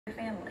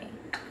family.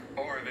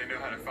 Or they know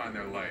how to find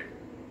their light.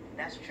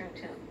 That's true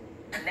too.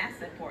 And that's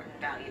an important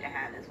value to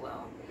have as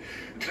well.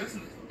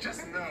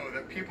 Just know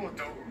that people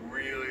don't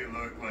really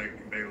look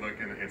like they look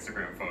in the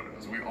Instagram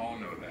photos. We all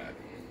know that.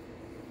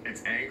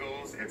 It's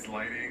angles, it's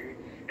lighting,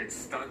 it's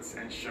stunts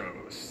and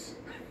shows.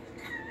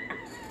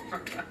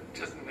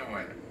 Just know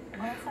it.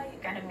 Well, that's why you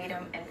gotta meet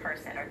them in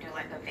person or do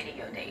like a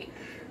video date.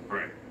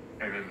 Right.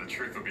 And then the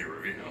truth will be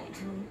revealed.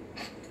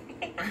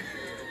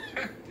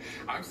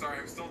 I'm sorry,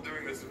 I'm still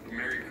doing this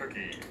Mary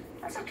Cookie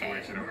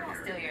situation over I'll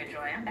here. steal your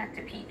joy. I'm back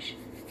to peach.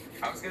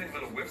 I was getting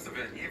little whiffs of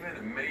it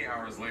even many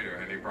hours later,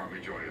 and they brought me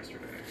joy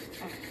yesterday.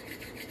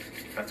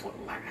 That's what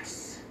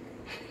lasts.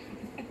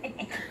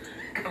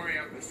 Coming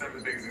up, the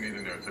 7 things you need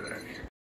to know today.